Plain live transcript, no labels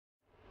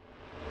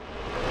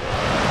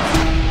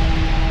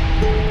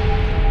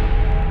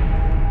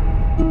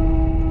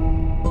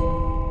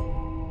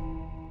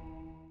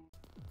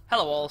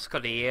Hello all,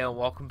 Scotty here and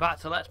welcome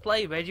back to Let's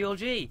Play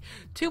Radial-G.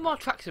 2 more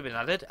tracks have been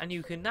added and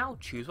you can now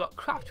choose what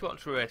craft you want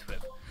to race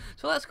with.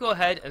 So let's go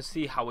ahead and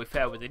see how we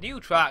fare with the new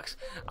tracks,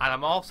 and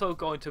I'm also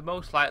going to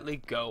most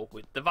likely go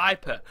with the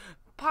Viper.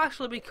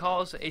 Partially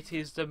because it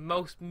is the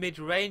most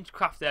mid-range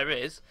craft there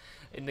is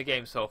in the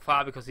game so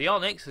far, because the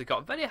Onyx has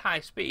got very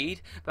high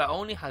speed but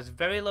only has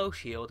very low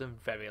shield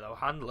and very low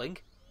handling.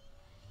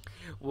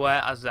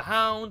 Whereas the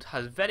Hound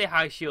has very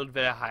high shield,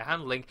 very high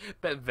handling,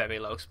 but very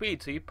low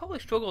speed, so you probably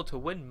struggle to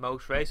win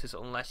most races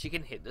unless you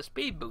can hit the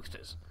speed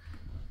boosters.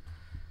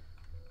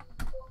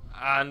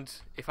 And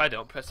if I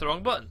don't press the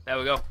wrong button, there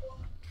we go.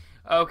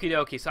 Okie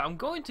dokie, so I'm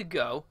going to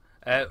go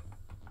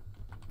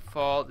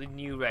for the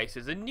new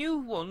races. The new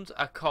ones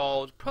are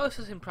called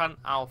Processing Plant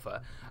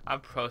Alpha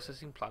and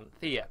Processing Plant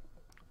Thea.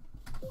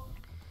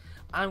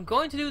 I'm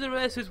going to do the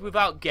races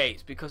without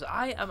gates because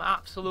I am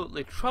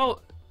absolutely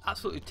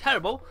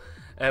terrible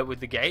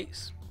with the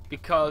gates,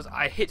 because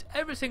I hit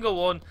every single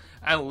one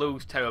and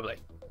lose terribly.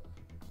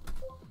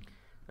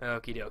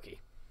 Okie dokie.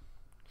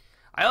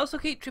 I also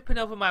keep tripping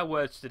over my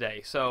words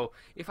today, so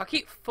if I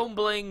keep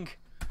fumbling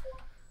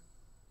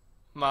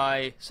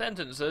my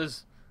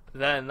sentences,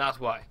 then that's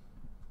why.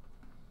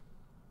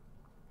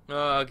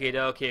 Okie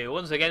dokie.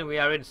 Once again we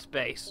are in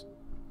space.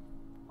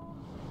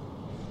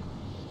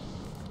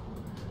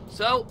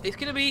 So it's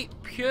going to be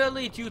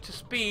purely due to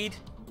speed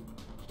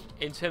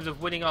in terms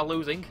of winning or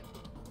losing.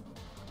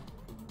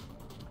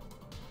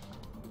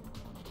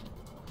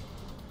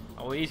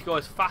 And we need to go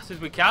as fast as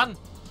we can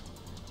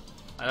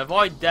and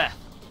avoid death.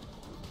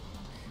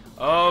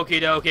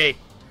 Okie dokie.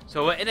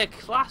 So we're in a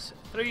class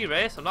 3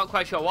 race. I'm not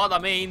quite sure what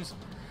that means,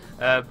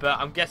 but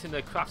I'm guessing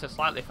the crafts are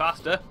slightly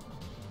faster.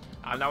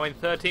 I'm now in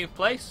 13th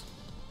place.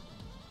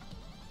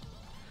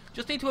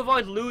 Just need to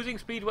avoid losing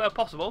speed where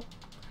possible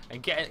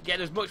and get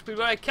as much speed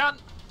where I can,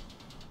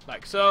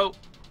 like so.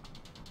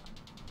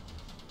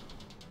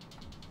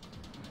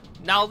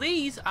 Now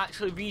these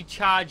actually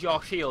recharge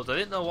your shields. I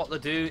didn't know what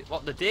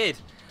they did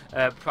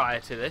prior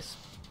to this.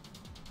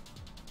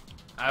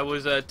 I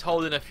was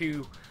told in a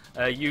few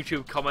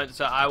YouTube comments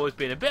that I was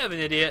being a bit of an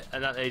idiot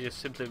and that they just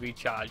simply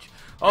recharge.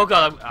 Oh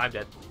god, I'm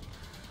dead.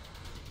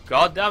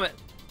 God damn it.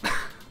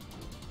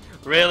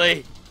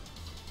 Really?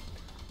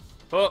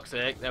 Fuck's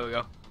sake, there we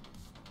go.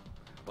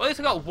 Well, at least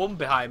I got one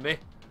behind me.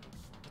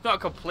 It's not a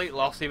complete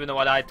loss even though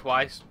I died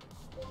twice.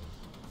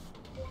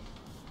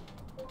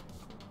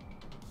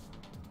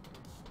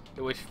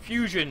 It was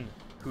Fusion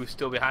who's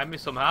still behind me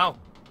somehow.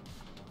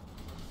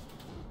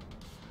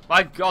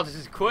 My god, this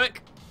is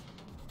quick.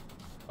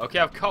 Okay,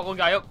 I've caught one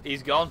guy up.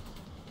 He's gone.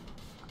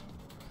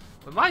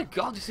 But my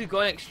god, this is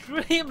going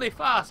extremely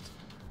fast.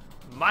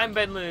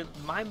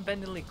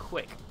 Mind-bendingly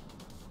quick.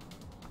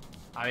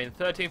 I'm in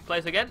 13th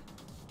place again.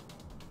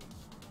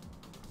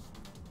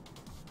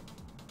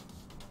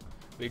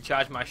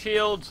 Recharge my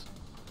shields.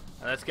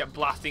 And let's get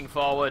blasting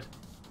forward.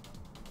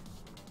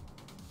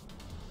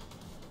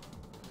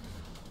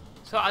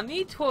 So I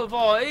need to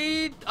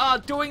avoid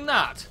doing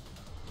that.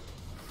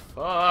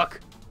 Fuck.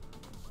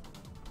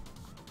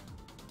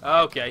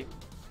 Okay.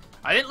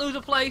 I didn't lose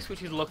a place,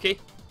 which is lucky.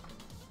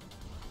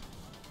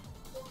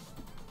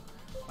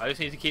 I just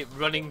need to keep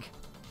running.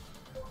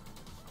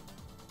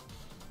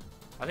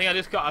 I think I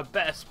just got a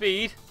better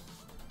speed,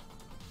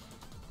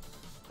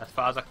 as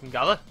far as I can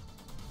gather.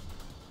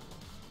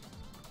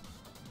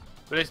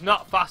 But it's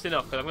not fast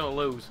enough because I'm going to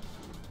lose.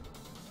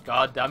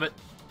 God damn it.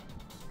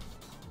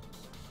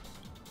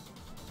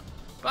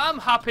 But I'm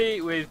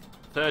happy with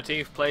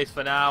 13th place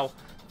for now.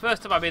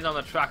 First time I've been on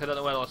the track, I don't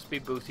know where those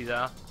speed boosties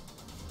are.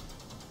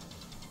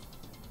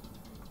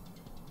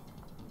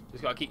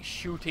 Just gotta keep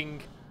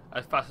shooting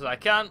as fast as I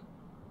can.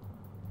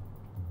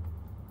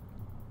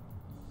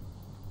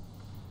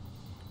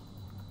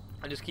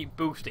 And just keep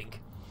boosting.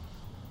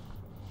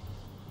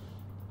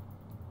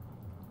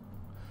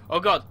 Oh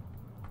god.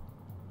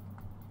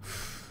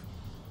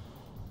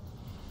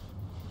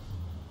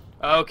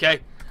 Okay.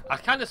 I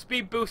kind of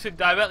speed boosted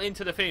directly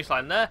into the finish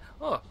line there.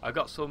 Oh, I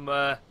got some,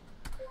 got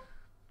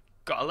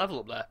a level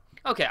up there.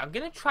 Okay, I'm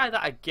going to try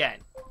that again.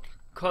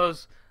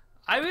 Because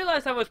I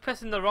realised I was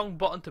pressing the wrong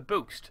button to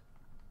boost.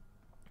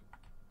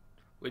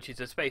 Which is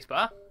the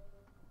spacebar.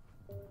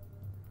 And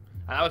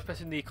I was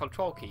pressing the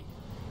control key.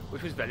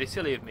 Which was very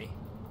silly of me.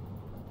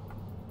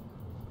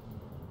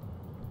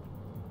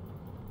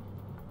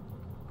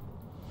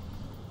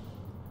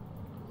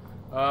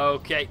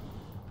 Okay.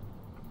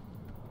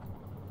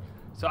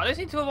 So I just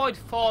need to avoid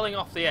falling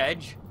off the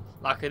edge,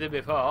 like I did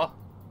before,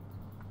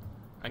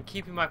 and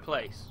keeping my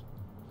place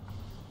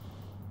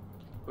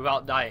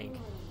without dying.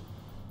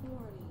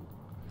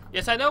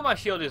 Yes, I know my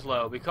shield is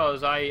low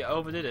because I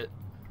overdid it.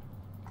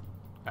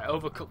 I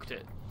overcooked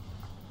it.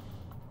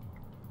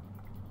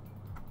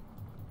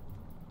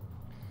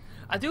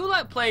 I do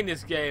like playing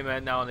this game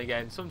now and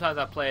again. Sometimes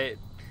I play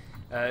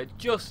it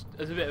just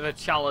as a bit of a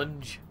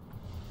challenge.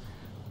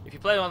 If you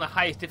play it on the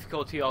highest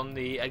difficulty on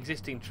the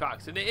existing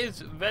tracks, and it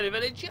is very,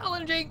 very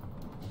challenging.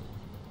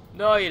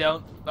 No, you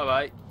don't.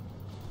 Bye-bye.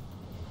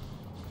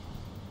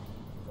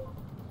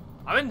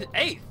 I'm in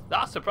 8th.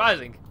 That's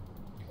surprising.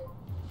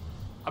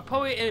 I'd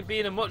probably be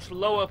in a much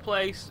lower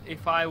place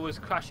if I was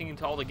crashing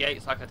into all the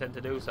gates like I tend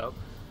to do so.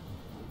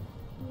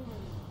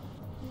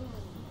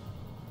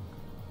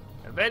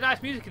 And very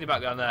nice music in the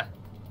background there.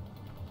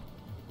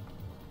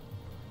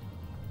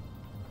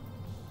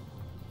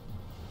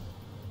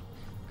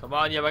 Come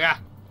on, you bugger.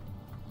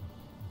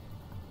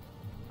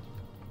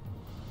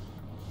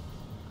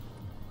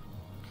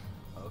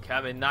 Okay,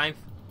 I'm in 9th.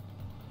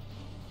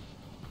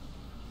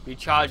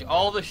 Recharge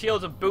all the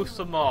shields and boost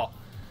some more.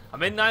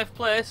 I'm in 9th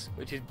place,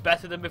 which is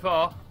better than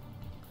before.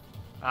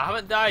 I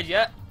haven't died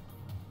yet,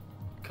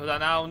 because I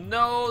now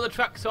know the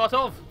track sort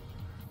of.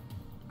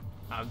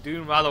 I'm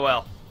doing rather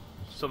well,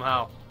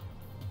 somehow.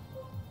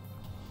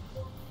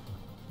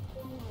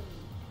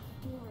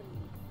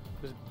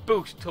 Just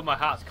boost to my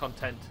heart's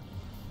content.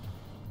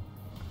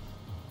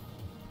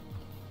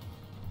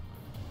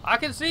 I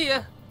can see you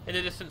in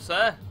the distance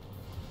there.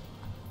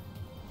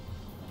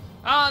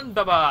 And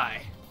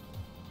bye-bye.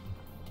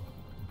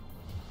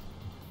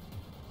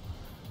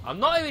 I'm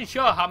not even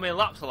sure how many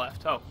laps are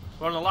left. Oh,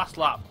 we're on the last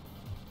lap.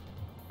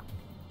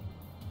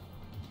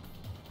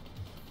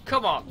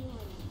 Come on.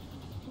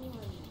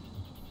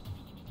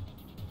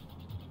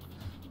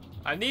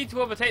 I need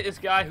to overtake this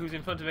guy who's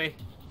in front of me.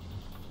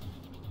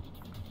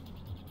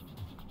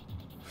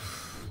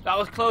 That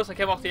was close, I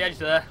came off the edge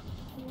there.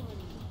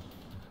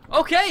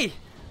 Okay!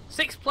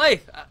 6th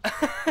place!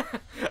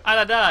 And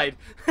I died.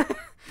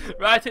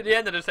 Right at the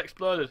end I just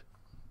exploded.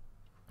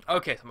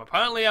 Okay, so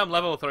apparently I'm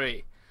level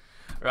 3.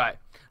 Right,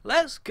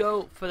 let's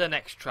go for the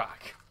next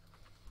track.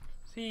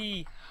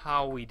 See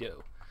how we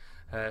do.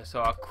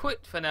 So I'll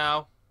quit for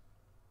now.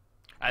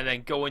 And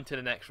then go into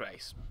the next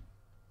race.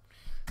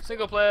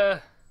 Single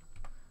player.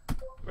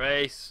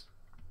 Race.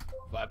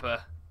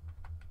 Viper.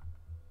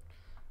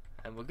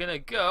 And we're gonna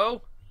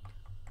go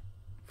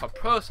for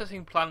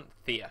processing plant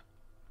Thea.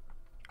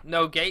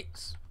 No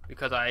gates,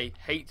 because I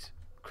hate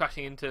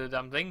crashing into the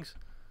damn things.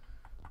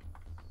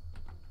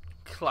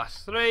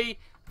 Class 3,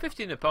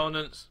 15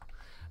 opponents,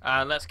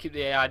 and let's keep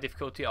the AI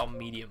difficulty on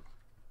medium.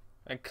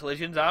 And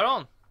collisions are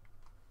on.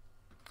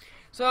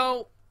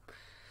 So,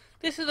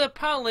 this is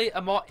apparently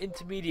a more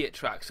intermediate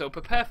track, so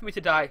prepare for me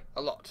to die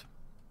a lot.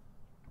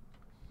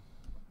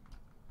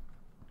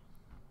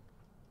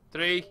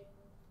 3,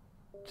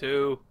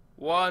 2,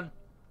 1,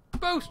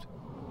 boost!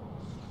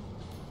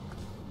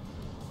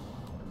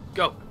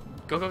 Go!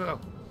 Go, go, go!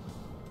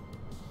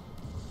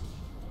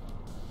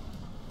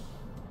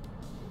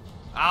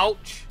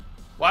 Ouch!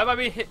 Why am I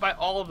being hit by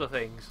all of the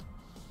things?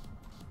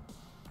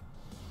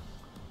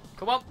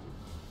 Come on!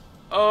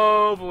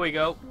 Over we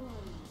go!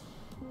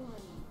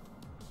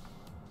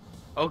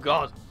 Oh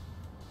god!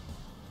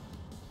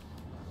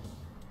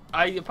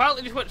 I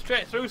apparently just went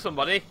straight through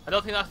somebody. I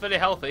don't think that's very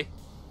healthy.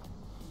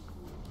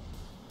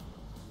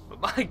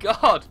 But my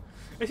god!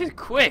 This is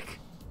quick!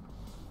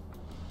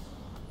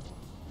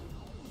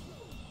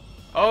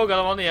 Oh god,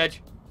 I'm on the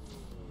edge.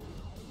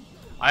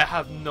 I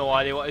have no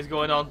idea what is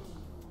going on.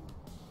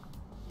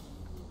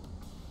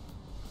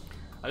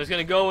 I'm just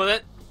going to go with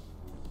it.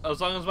 As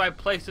long as my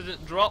place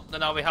doesn't drop,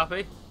 then I'll be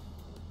happy.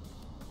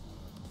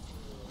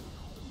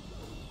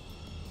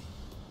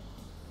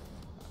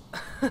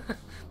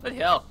 Bloody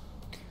hell.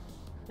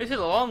 This is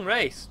a long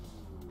race.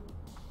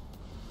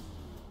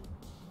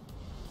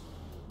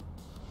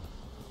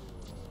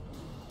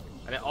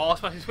 And it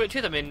automatically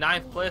switches. I'm in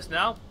 9th place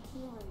now.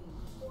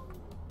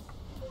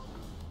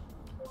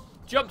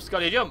 Jump,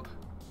 Scotty, jump.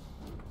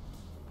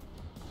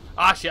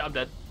 Ah, shit, I'm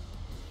dead.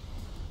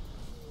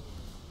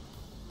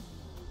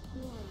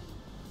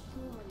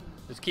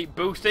 Just keep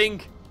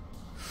boosting.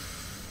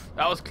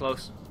 That was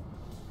close.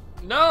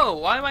 No,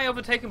 why am I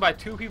overtaken by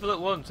 2 people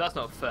at once? That's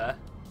not fair.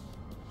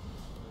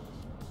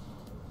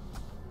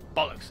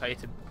 Bollocks, I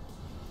hit him.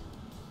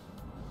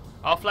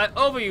 I'll fly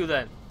over you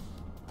then.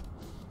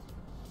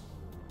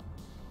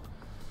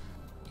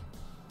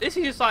 This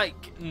is just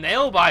like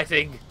nail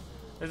biting.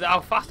 Is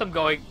how fast I'm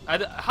going.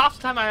 Half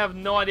the time I have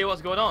no idea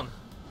what's going on.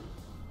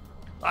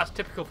 That's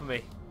typical for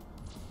me.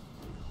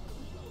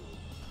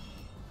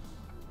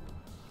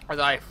 As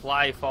I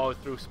fly forward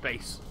through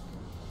space.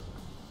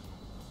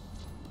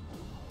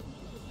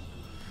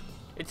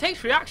 It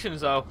takes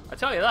reactions though, I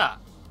tell you that.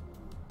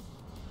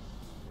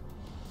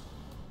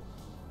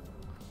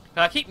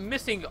 And I keep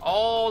missing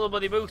all the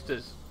bloody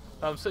boosters.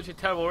 I'm such a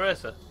terrible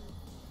racer.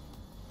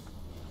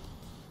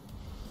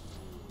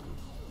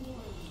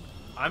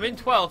 I'm in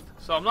 12th,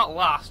 so I'm not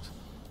last.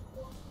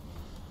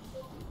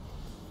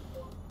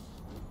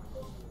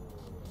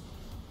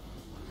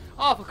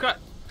 Oh, for crap.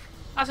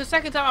 That's the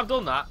second time I've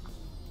done that.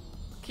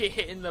 Keep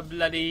hitting the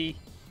bloody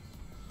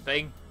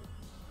thing.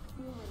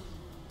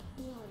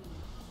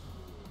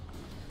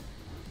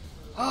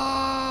 Oh,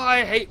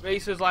 I hate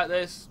races like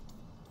this.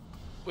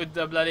 With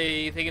the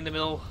bloody thing in the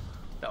middle.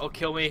 That'll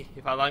kill me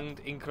if I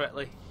land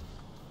incorrectly.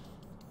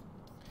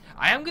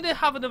 I am going to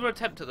have another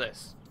attempt at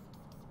this.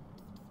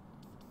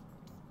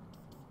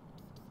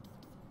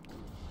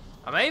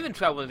 I may even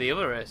try one of the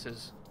other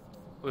races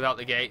without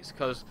the gates,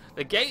 because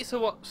the gates are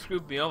what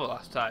screwed me over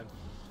last time.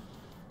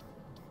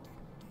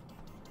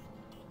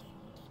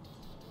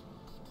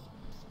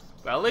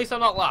 But at least I'm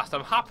not last.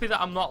 I'm happy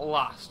that I'm not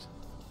last.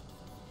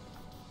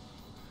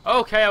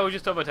 Okay, I was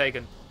just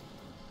overtaken.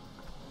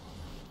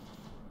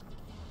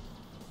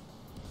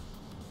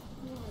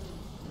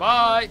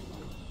 Bye!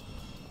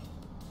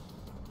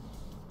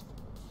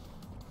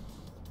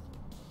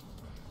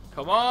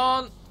 Come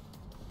on!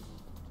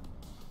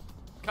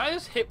 Can I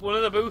just hit one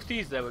of the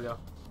boosties? There we go.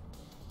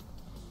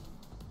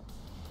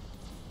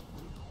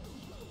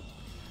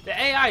 The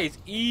AI is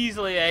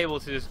easily able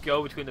to just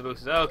go between the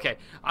boosters. Okay,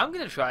 I'm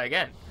going to try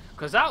again.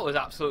 Because that was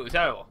absolutely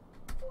terrible.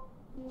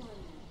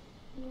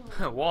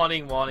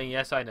 Warning, warning,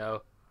 yes I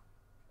know.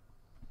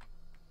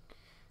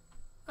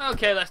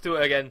 Okay, let's do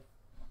it again.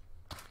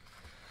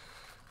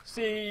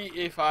 See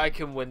if I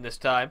can win this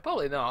time.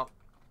 Probably not.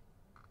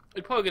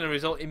 It's probably going to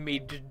result in me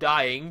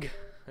dying,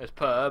 as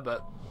per,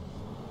 but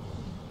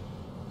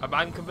a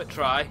man can but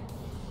try.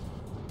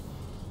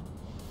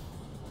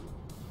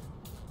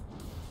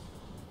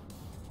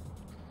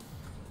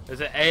 As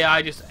the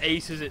AI just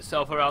aces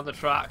itself around the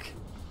track,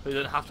 so it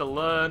doesn't have to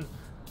learn.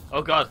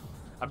 Oh god,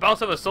 I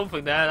bounced over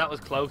something there, that was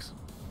close.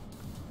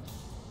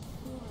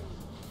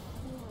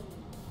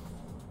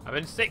 I'm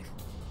in 6th.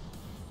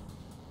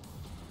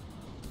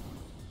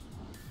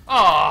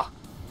 Ah!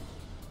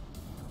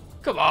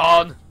 Come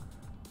on!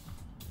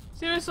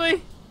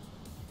 Seriously?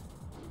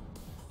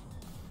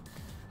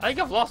 I think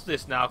I've lost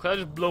this now because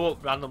I just blew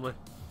up randomly.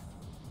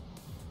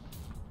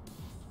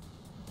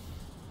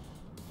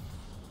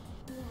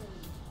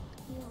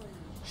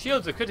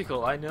 Shields are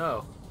critical, I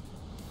know.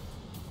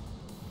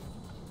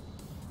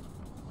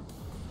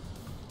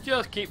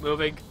 Just keep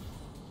moving.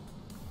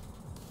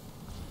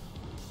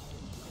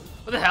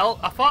 What the hell?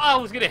 I thought I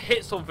was going to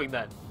hit something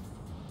then.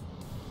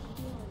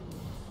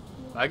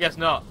 I guess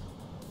not.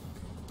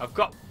 I've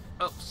got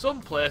up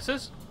some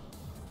places.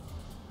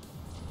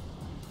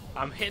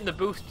 I'm hitting the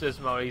boosters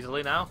more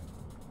easily now.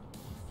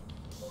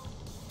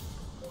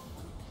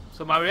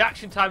 So my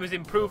reaction time is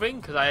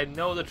improving because I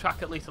know the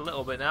track at least a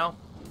little bit now.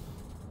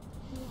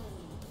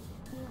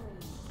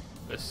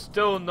 But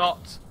still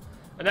not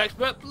an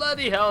expert.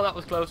 Bloody hell, that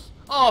was close.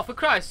 Oh, for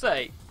Christ's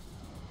sake.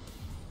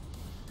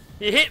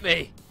 He hit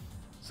me.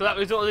 So that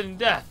resulted in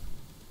death.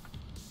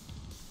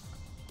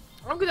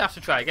 I'm going to have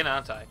to try again,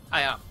 aren't I?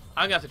 I am.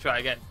 I'm going to have to try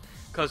again.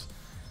 Because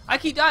I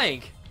keep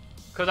dying.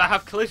 Because I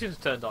have collisions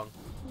turned on.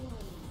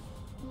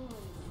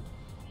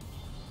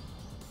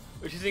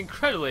 Which is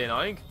incredibly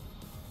annoying.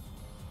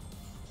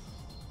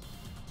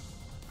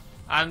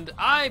 And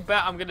I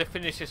bet I'm going to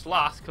finish this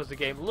last because the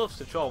game loves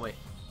to troll me.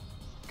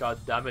 God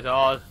damn it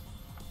all.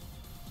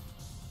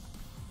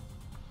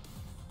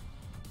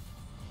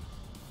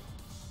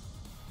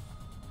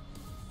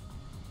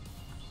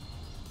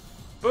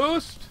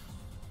 Boost!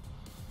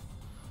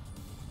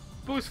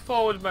 Boost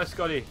forward, my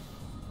Scotty.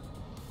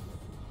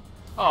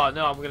 Oh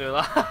no, I'm going to be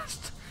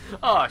last.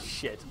 Oh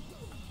shit.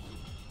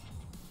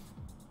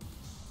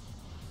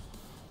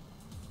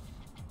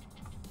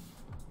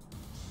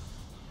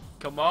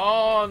 Come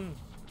on!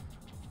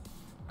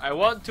 I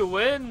want to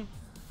win!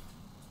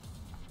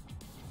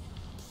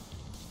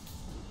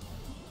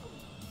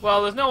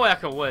 Well, there's no way I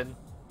can win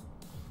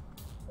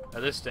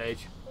at this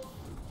stage.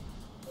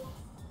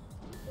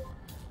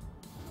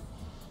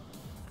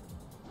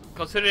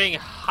 Considering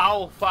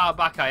how far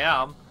back I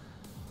am,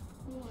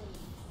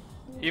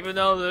 even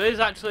though there is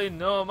actually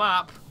no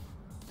map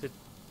to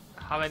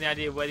have any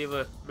idea where the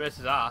other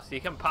races are, so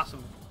you can pass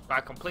them by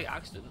complete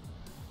accident.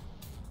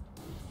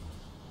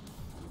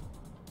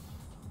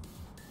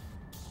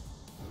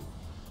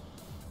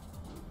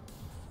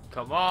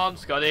 Come on,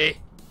 Scotty.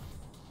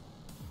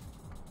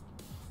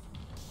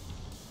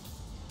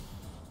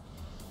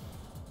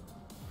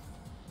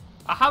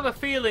 I have a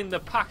feeling the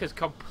pack has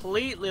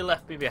completely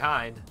left me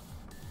behind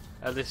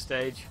at this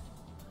stage.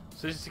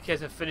 So it's just a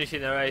case of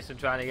finishing the race and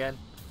trying again.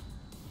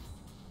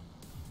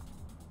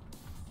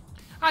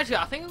 Actually,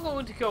 I think I'm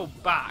going to go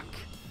back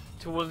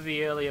to one of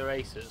the earlier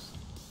races.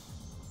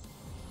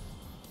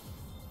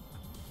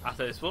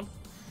 After this one.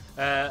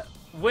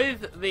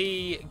 With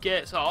the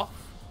gates off.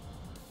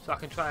 So I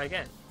can try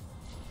again.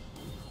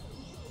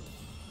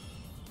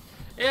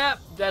 Yep,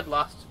 dead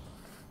last.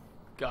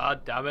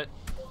 God damn it.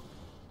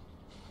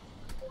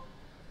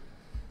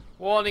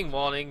 Warning,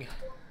 warning.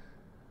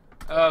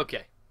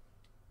 Okay.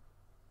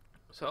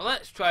 So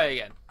let's try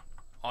again.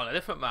 On a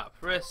different map.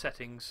 Race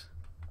settings.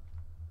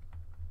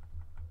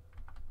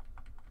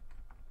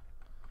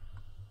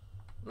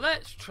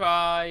 Let's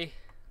try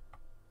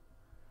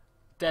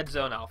Dead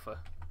Zone Alpha.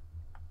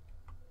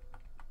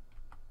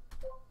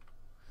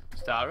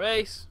 Start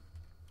race.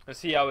 Let's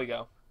see how we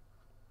go.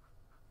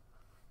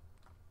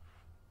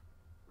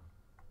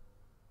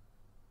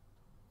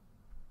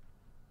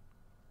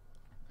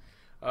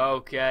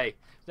 Okay.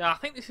 Now I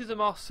think this is a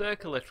more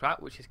circular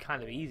track, which is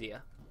kind of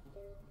easier.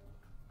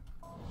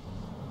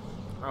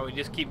 Right, we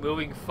just keep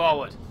moving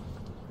forward.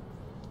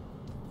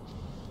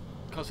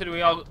 Considering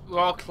we're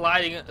all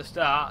colliding at the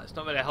start, it's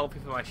not very healthy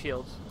for my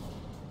shields.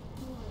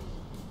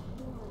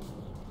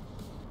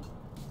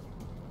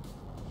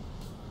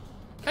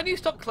 Can you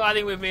stop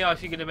colliding with me, or is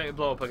she going to make me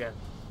blow up again?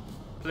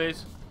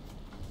 Please?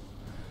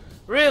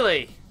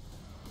 Really?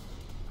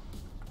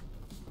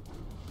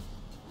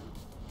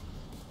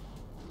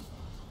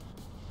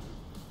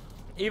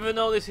 Even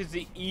though this is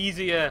the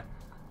easier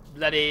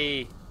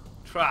bloody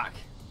track.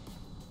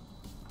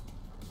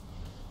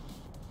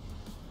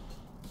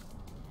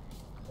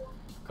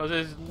 Because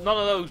there's none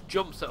of those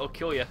jumps that'll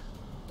kill you.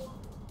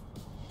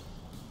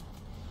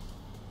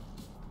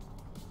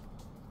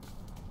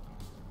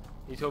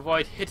 Need to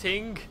avoid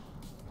hitting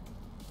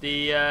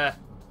the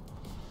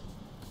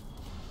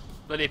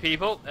bloody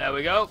people. There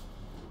we go.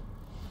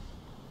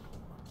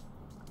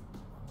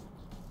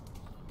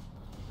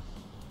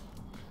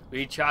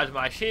 Recharge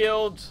my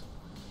shields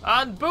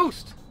and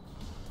boost.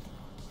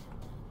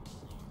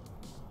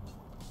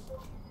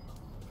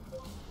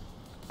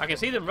 I can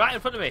see them right in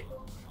front of me.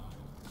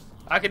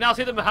 I can now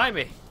see them behind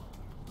me.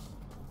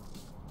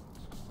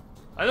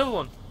 Another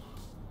one.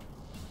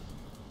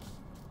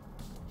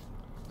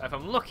 If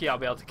I'm lucky, I'll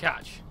be able to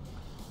catch.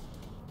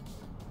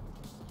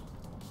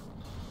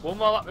 One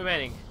more lap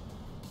remaining.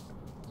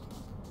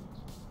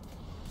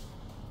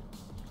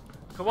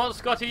 Come on,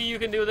 Scotty, you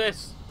can do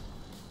this.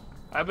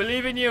 I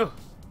believe in you.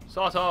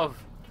 Sort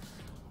of.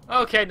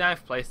 Okay,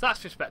 9th place.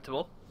 That's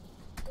respectable.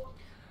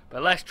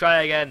 But let's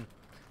try again.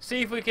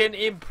 See if we can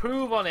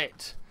improve on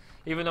it.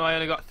 Even though I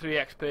only got 3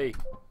 XP.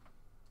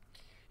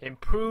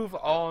 Improve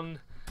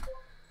on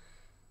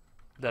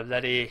the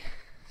bloody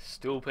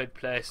stupid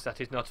place that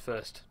is not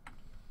first.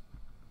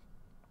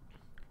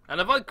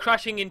 And avoid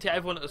crashing into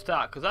everyone at the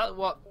start, because that's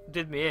what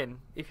did me in.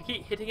 If you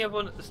keep hitting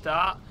everyone at the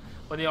start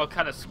when they all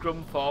kind of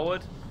scrum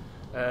forward,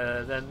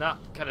 then that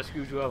kind of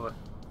screws you over.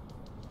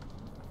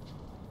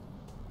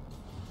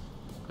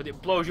 Because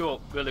it blows you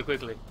up really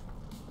quickly.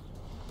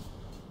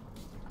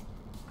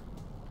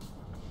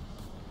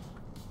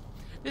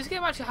 This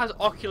game actually has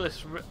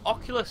Oculus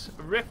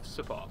Rift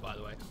support, by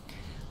the way.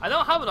 I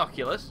don't have an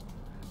Oculus,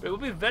 but it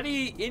would be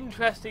very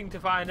interesting to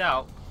find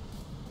out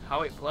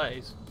how it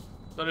plays.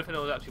 Don't know if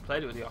anyone's actually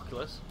played it with the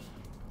Oculus.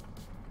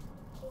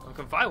 I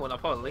can find one, I'll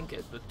probably link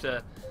it,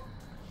 but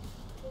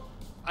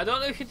I don't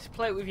know if you have to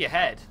play it with your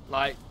head.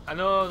 Like, I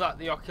know that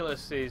the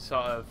Oculus is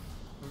sort of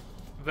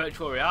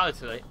virtual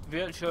reality,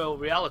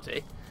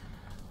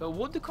 but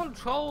would the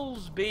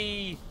controls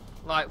be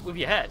like with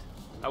your head?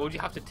 Or would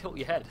you have to tilt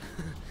your head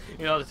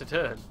in order to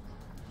turn?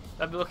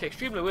 That'd look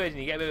extremely weird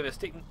and you get a bit of a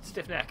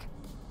stiff neck.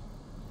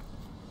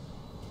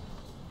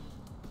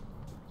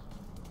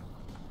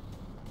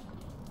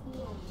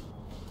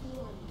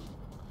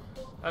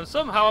 And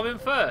somehow I'm in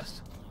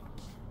first.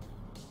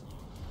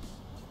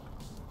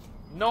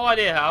 No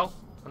idea how.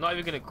 I'm not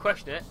even going to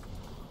question it.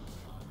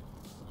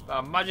 But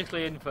I'm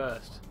magically in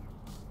first.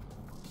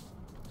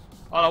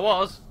 Well, I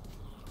was.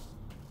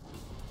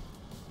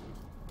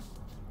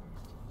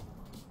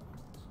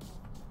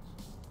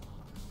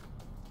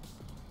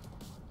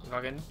 If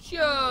I can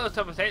just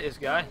overtake this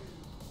guy.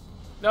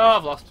 No,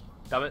 I've lost.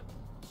 Damn it.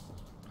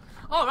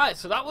 Alright,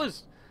 so that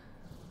was...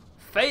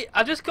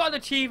 I just got an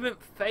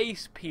achievement,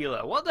 face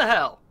peeler. What the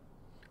hell?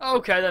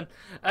 Okay then.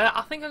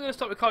 I think I'm going to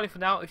stop recording for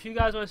now. If you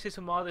guys want to see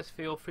some more of this,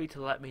 feel free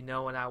to let me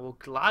know and I will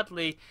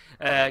gladly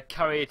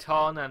carry it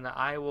on, and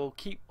I will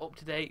keep up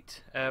to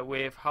date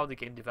with how the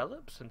game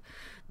develops, and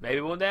maybe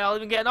one day I'll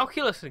even get an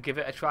Oculus and give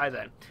it a try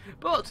then.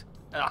 But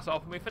that's all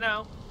for me for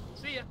now.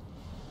 See ya.